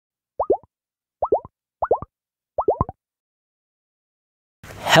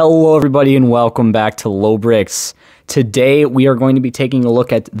Hello everybody and welcome back to Lobricks. Today we are going to be taking a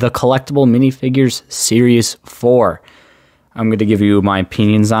look at the collectible minifigures Series 4. I'm going to give you my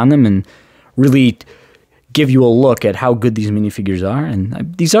opinions on them and really give you a look at how good these minifigures are.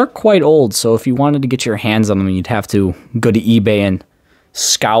 And these are quite old, so if you wanted to get your hands on them, you'd have to go to eBay and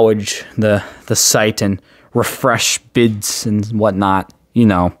scourge the site and refresh bids and whatnot. You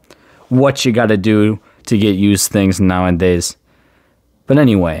know, what you got to do to get used things nowadays. But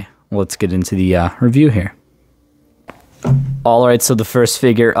anyway, let's get into the review here. Alright, so the first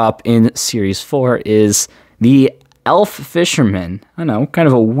figure up in Series 4 is the Elf Fisherman. I know, kind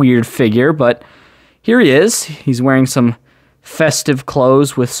of a weird figure, but here he is. He's wearing some festive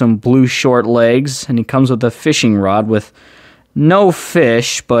clothes with some blue short legs, and he comes with a fishing rod with no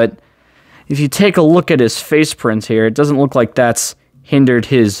fish, but if you take a look at his face print here, it doesn't look like that's hindered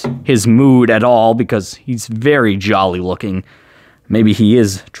his mood at all, because he's very jolly looking. Maybe he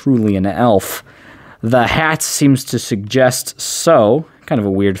is truly an elf. The hat seems to suggest so. Kind of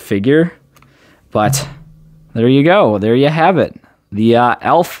a weird figure. But there you go. There you have it. The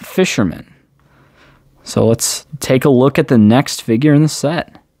Elf Fisherman. So let's take a look at the next figure in the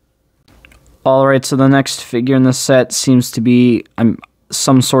set. Alright, so the next figure in the set seems to be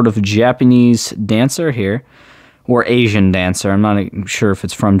some sort of Japanese dancer here. Or Asian dancer. I'm not sure if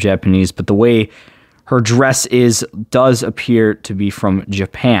it's from Japanese, but the way her dress does appear to be from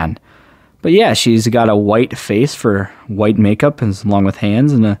Japan. But yeah, she's got a white face for white makeup along with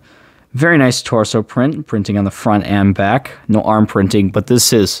hands, and a very nice torso printing on the front and back. No arm printing, but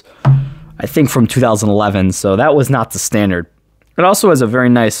this is, I think, from 2011, so that was not the standard. It also has a very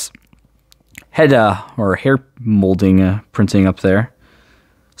nice head or hair molding printing up there.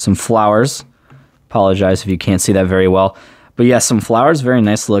 Some flowers. Apologize if you can't see that very well. But yeah, some flowers, very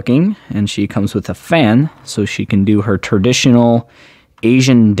nice looking, and she comes with a fan, so she can do her traditional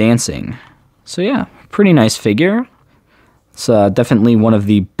Asian dancing. So yeah, pretty nice figure. It's definitely one of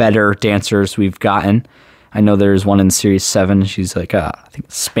the better dancers we've gotten. I know there's one in Series 7, she's like I think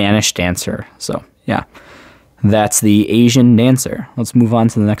a Spanish dancer. So yeah, that's the Asian dancer. Let's move on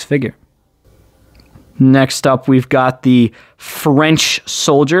to the next figure. Next up, we've got the French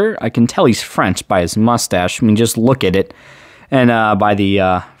soldier. I can tell he's French by his mustache. I mean, just look at it. And by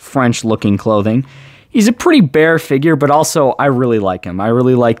the French-looking clothing. He's a pretty bare figure, but also I really like him. I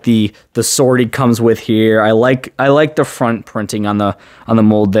really like the sword he comes with here. I like the front printing on the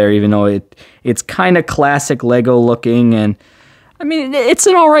mold there, even though it's kind of classic Lego looking. And I mean, it's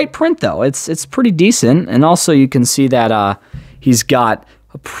an alright print though. It's pretty decent. And also you can see that he's got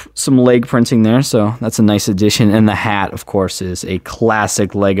some leg printing there, so that's a nice addition. And the hat, of course, is a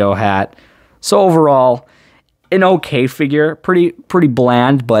classic Lego hat. So overall, an okay figure, pretty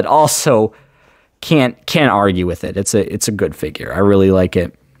bland, but also can't argue with it. It's a good figure. I really like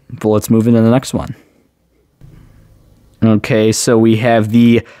it. But let's move into the next one. Okay, so we have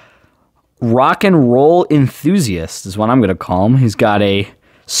the rock and roll enthusiast is what I'm gonna call him. He's got a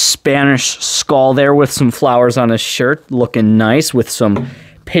Spanish skull there with some flowers on his shirt, looking nice with some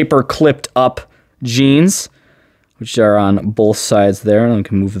paper clipped up jeans, which are on both sides there. And I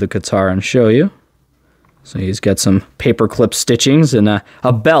can move the guitar and show you. So he's got some paperclip stitchings and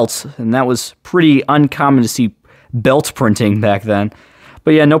a belt, and that was pretty uncommon to see belt printing back then.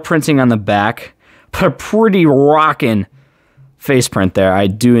 But yeah, no printing on the back, but a pretty rockin' face print there. I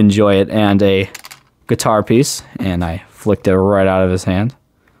do enjoy it, and a guitar piece, and I flicked it right out of his hand.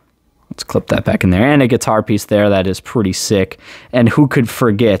 Let's clip that back in there, and a guitar piece there that is pretty sick. And who could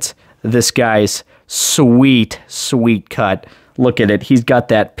forget this guy's sweet cut? Look at it. He's got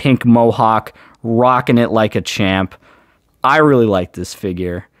that pink mohawk, rocking it like a champ. I really like this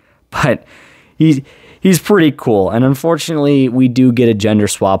figure, but he's pretty cool. And unfortunately, we do get a gender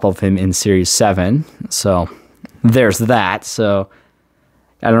swap of him in Series 7, so there's that. So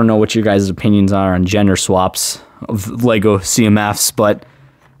I don't know what your guys' opinions are on gender swaps of Lego CMFs, but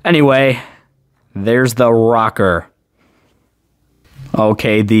anyway, there's the rocker.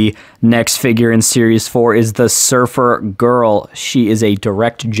 Okay, the next figure in Series 4 is the Surfer Girl. She is a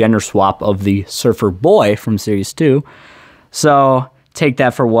direct gender swap of the Surfer Boy from Series 2. So take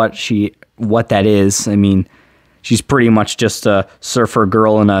that for what that is. I mean, she's pretty much just a surfer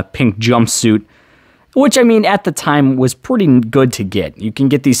girl in a pink jumpsuit, which, I mean, at the time was pretty good to get. You can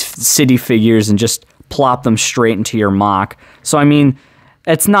get these city figures and just plop them straight into your mock. So, I mean,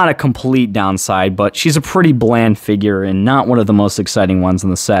 it's not a complete downside, but she's a pretty bland figure and not one of the most exciting ones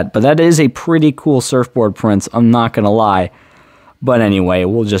in the set. But that is a pretty cool surfboard print, I'm not going to lie. But anyway,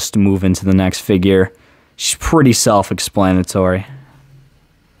 we'll just move into the next figure. She's pretty self-explanatory.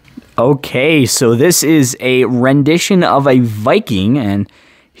 Okay, so this is a rendition of a Viking, and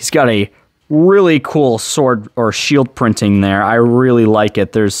He's got a really cool sword or shield printing there. I really like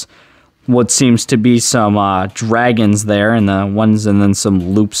it. There's what seems to be some dragons there in the ones, and then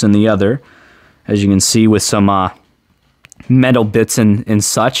some loops in the other, as you can see, with some metal bits and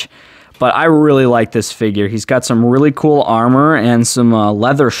such. But I really like this figure. He's got some really cool armor and some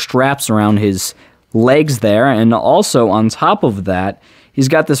leather straps around his legs there, and also on top of that, he's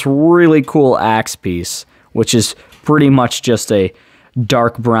got this really cool axe piece, which is pretty much just a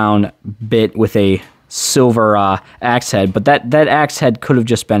dark brown bit with a silver axe head. But that axe head could have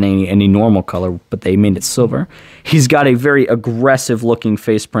just been any normal color, but they made it silver. He's got a very aggressive looking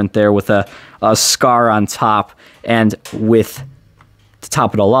face print there with a scar on top, and with, to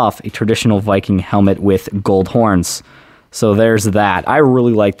top it all off, a traditional Viking helmet with gold horns. So there's that. I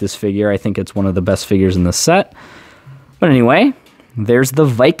really like this figure. I think it's one of the best figures in the set. But anyway, there's the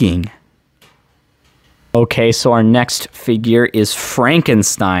Viking. Okay, so our next figure is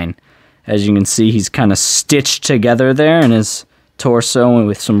Frankenstein. As you can see, he's kind of stitched together there in his torso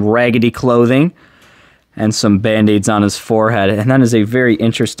with some raggedy clothing and some band-aids on his forehead. And that is a very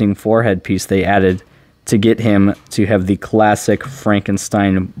interesting forehead piece they added to get him to have the classic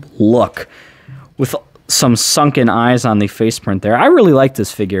Frankenstein look, with some sunken eyes on the face print there. I really like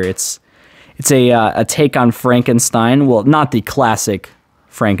this figure. It's a take on Frankenstein. Well, not the classic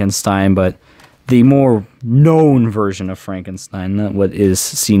Frankenstein, but the more known version of Frankenstein, what is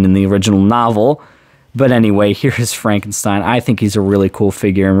seen in the original novel. But anyway, here's Frankenstein. I think he's a really cool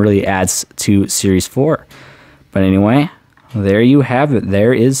figure and really adds to Series 4. But anyway, there you have it.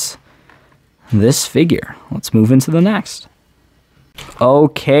 There is this figure. Let's move into the next.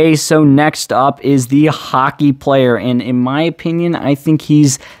 Okay, so next up is the hockey player, and in my opinion, I think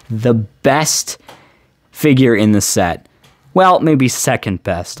he's the best figure in the set. Well, maybe second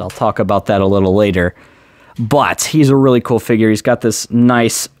best. I'll talk about that a little later. But he's a really cool figure. He's got this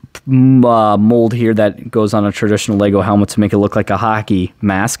nice mold here that goes on a traditional Lego helmet to make it look like a hockey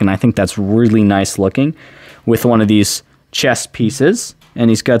mask, and I think that's really nice looking, with one of these chest pieces. And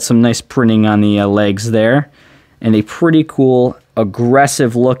he's got some nice printing on the legs there, and a pretty cool,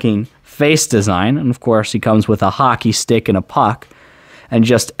 aggressive looking face design. And of course, he comes with a hockey stick and a puck. And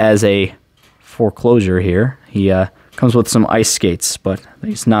just as a foreclosure here, he comes with some ice skates, but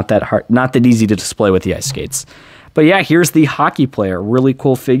it's not that hard, not that easy to display with the ice skates. But yeah, here's the hockey player. Really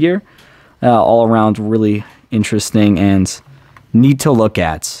cool figure, all around really interesting and neat to look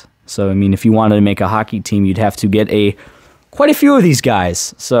at. So I mean, if you wanted to make a hockey team, you'd have to get quite a few of these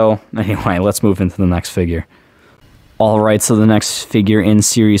guys. So anyway, let's move into the next figure. Alright, so the next figure in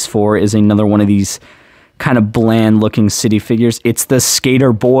Series 4 is another one of these kind of bland-looking city figures. It's the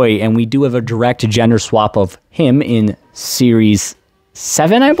Skater Boy, and we do have a direct gender swap of him in Series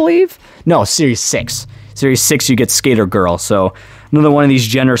 7, I believe? No, Series 6. Series 6, you get Skater Girl, so another one of these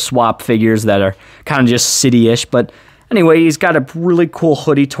gender swap figures that are kind of just city-ish. But anyway, he's got a really cool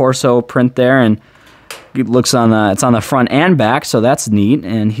hoodie torso print there, and it looks on the, it's on the front and back, so that's neat.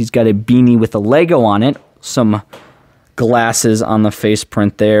 And he's got a beanie with a Lego on it, some glasses on the face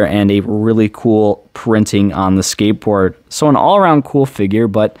print there, and a really cool printing on the skateboard. So an all-around cool figure,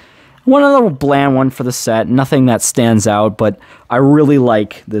 but one little bland one for the set. Nothing that stands out, but I really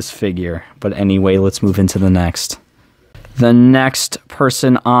like this figure. But anyway, let's move into the next. The next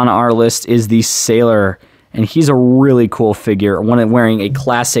person on our list is the Sailor, and he's a really cool figure, one wearing a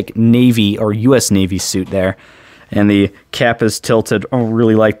classic Navy or U.S. Navy suit there, and the cap is tilted. I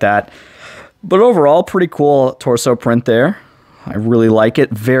really like that. But overall, pretty cool torso print there. I really like it.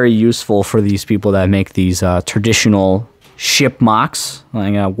 Very useful for these people that make these traditional ship mocks,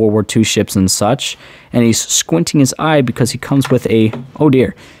 like World War II ships and such. And he's squinting his eye because he comes with a, oh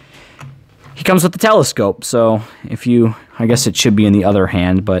dear, he comes with a telescope. So if you, I guess it should be in the other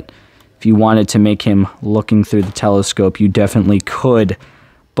hand, but if you wanted to make him looking through the telescope, you definitely could.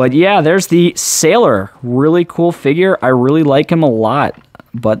 But yeah, there's the Sailor. Really cool figure. I really like him a lot.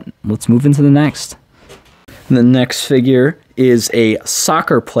 But let's move into the next. The next figure is a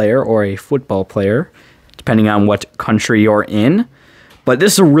soccer player or a football player, depending on what country you're in. But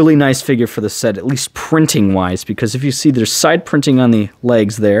this is a really nice figure for the set, at least printing-wise, because if you see, there's side printing on the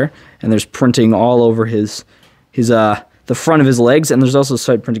legs there, and there's printing all over the front of his legs, and there's also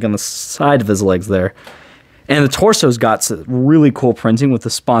side printing on the side of his legs there. And the torso's got some really cool printing, with the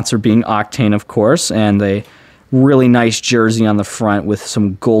sponsor being Octane, of course, and a really nice jersey on the front with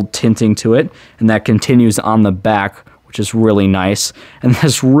some gold tinting to it, and that continues on the back, which is really nice. And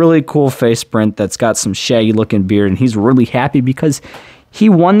this really cool face print that's got some shaggy looking beard, and he's really happy because he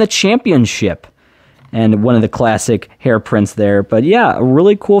won the championship, and one of the classic hair prints there. But yeah, a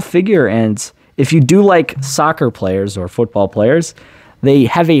really cool figure, and if you do like soccer players or football players, They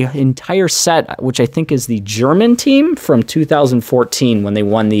have an entire set, which I think is the German team from 2014 when they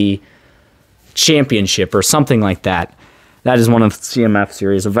won the championship or something like that. That is one of the CMF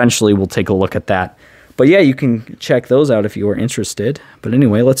series. Eventually, we'll take a look at that. But yeah, you can check those out if you are interested. But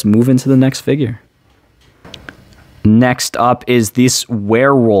anyway, let's move into the next figure. Next up is this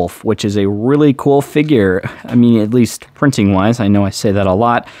werewolf, which is a really cool figure. I mean, at least printing-wise. I know I say that a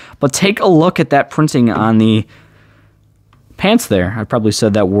lot. But take a look at that printing on the pants there. I probably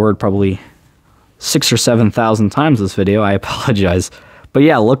said that word probably 6,000 or 7,000 times this video. I apologize. But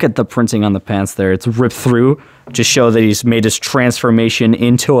yeah, look at the printing on the pants there. It's ripped through to show that he's made his transformation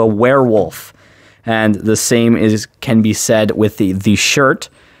into a werewolf. And the same can be said with the shirt.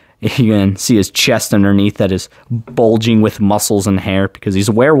 You can see his chest underneath that is bulging with muscles and hair because he's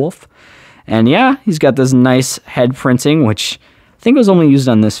a werewolf. And yeah, he's got this nice head printing, which I think was only used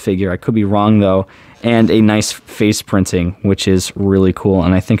on this figure. I could be wrong, though. And a nice face printing, which is really cool.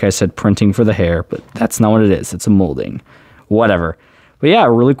 And I think I said printing for the hair, but that's not what it is. It's a molding. Whatever. But yeah,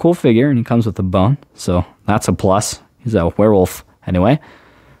 a really cool figure, and he comes with a bone, so that's a plus. He's a werewolf anyway.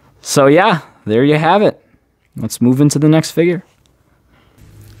 So yeah, there you have it. Let's move into the next figure.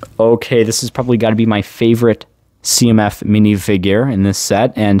 Okay, this has probably got to be my favorite CMF minifigure in this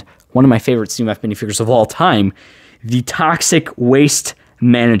set, and one of my favorite CMF minifigures of all time, the Toxic Waste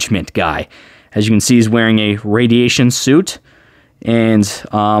Management guy. As you can see, he's wearing a radiation suit, and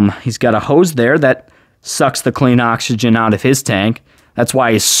he's got a hose there that sucks the clean oxygen out of his tank. That's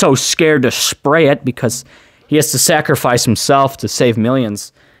why he's so scared to spray it, because he has to sacrifice himself to save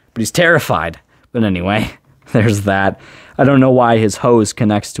millions, but he's terrified. But anyway, there's that. I don't know why his hose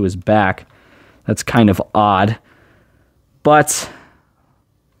connects to his back. That's kind of odd. But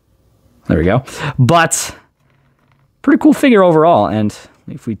there we go. But pretty cool figure overall. And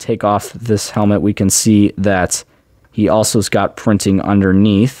if we take off this helmet, we can see that he also's got printing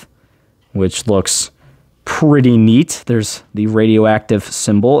underneath, which looks pretty neat. There's the radioactive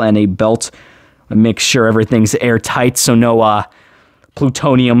symbol and a belt to make sure everything's airtight so no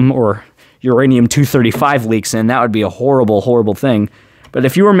plutonium or uranium-235 leaks in. That would be a horrible, horrible thing. But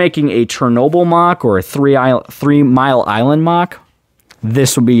if you were making a Chernobyl mock or a 3 Mile Island mock,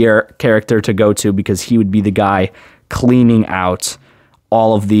 this would be your character to go to, because he would be the guy cleaning out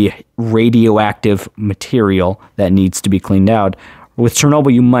all of the radioactive material that needs to be cleaned out. With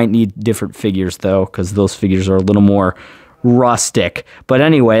Chernobyl, you might need different figures, though, because those figures are a little more rustic. But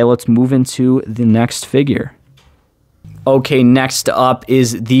anyway, let's move into the next figure. Okay, next up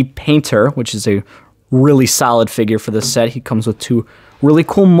is the Painter, which is a really solid figure for this set. He comes with 2 really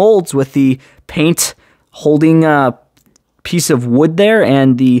cool molds with the paint holding a piece of wood there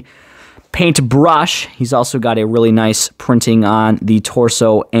and the paint brush. He's also got a really nice printing on the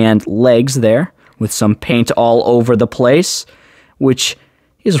torso and legs there with some paint all over the place, which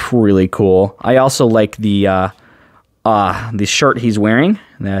is really cool. I also like the shirt he's wearing.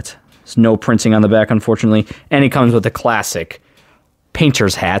 There's no printing on the back, unfortunately, and he comes with a classic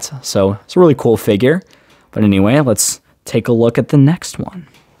painter's hat, so it's a really cool figure. But anyway, let's take a look at the next one.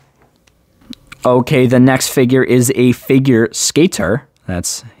 Okay, the next figure is a figure skater.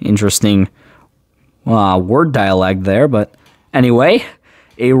 That's interesting word dialect there, but anyway,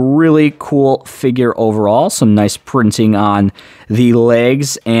 a really cool figure overall. Some nice printing on the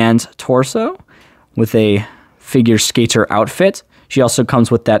legs and torso with a figure skater outfit. She also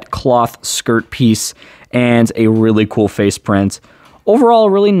comes with that cloth skirt piece and a really cool face print. Overall, a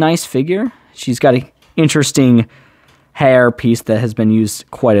really nice figure. She's got an interesting hair piece that has been used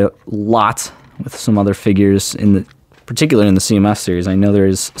quite a lot with some other figures, particularly in the CMF series. I know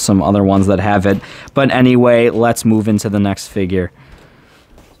there's some other ones that have it. But anyway, let's move into the next figure.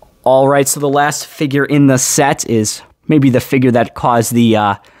 All right, so the last figure in the set is maybe the figure that caused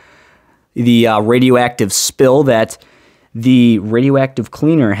the radioactive spill that the radioactive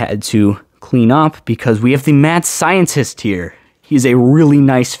cleaner had to clean up, because we have the mad scientist here. He's a really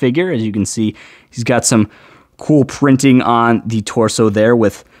nice figure. As you can see, he's got some cool printing on the torso there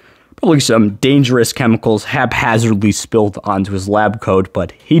with probably some dangerous chemicals haphazardly spilled onto his lab coat,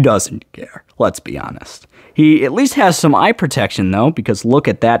 but he doesn't care, let's be honest. He at least has some eye protection, though, because look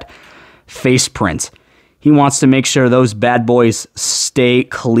at that face print. He wants to make sure those bad boys stay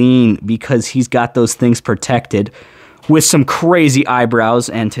clean, because he's got those things protected with some crazy eyebrows.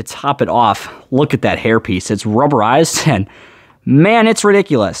 And to top it off, look at that hairpiece. It's rubberized, and man, it's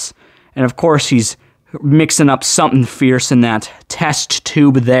ridiculous. And of course, he's mixing up something fierce in that test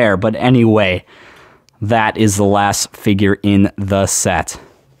tube there. But anyway, that is the last figure in the set.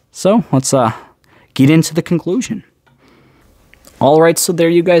 So let's get into the conclusion. All right, so there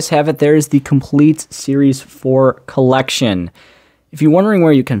you guys have it. There's the complete Series 4 collection. If you're wondering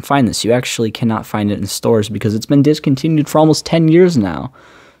where you can find this, you actually cannot find it in stores because it's been discontinued for almost 10 years now.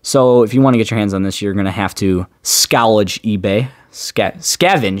 So if you want to get your hands on this, you're going to have to scavenge eBay,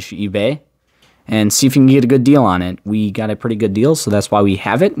 and see if you can get a good deal on it. We got a pretty good deal, so that's why we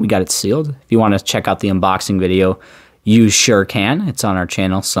have it. We got it sealed. If you want to check out the unboxing video, you sure can. It's on our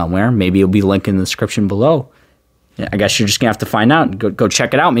channel somewhere. Maybe it'll be linked in the description below. Yeah, I guess you're just going to have to find out. Go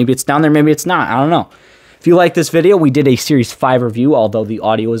check it out. Maybe it's down there, maybe it's not. I don't know. If you like this video, we did a Series 5 review, although the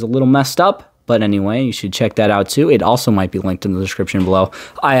audio is a little messed up. But anyway, you should check that out too. It also might be linked in the description below.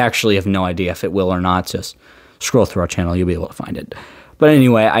 I actually have no idea if it will or not. Just scroll through our channel. You'll be able to find it. But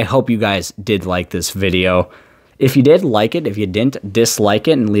anyway, I hope you guys did like this video. If you did, like it. If you didn't, dislike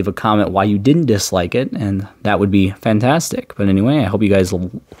it and leave a comment why you didn't dislike it, and that would be fantastic. But anyway, I hope you guys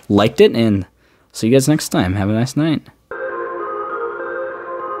liked it, and see you guys next time. Have a nice night.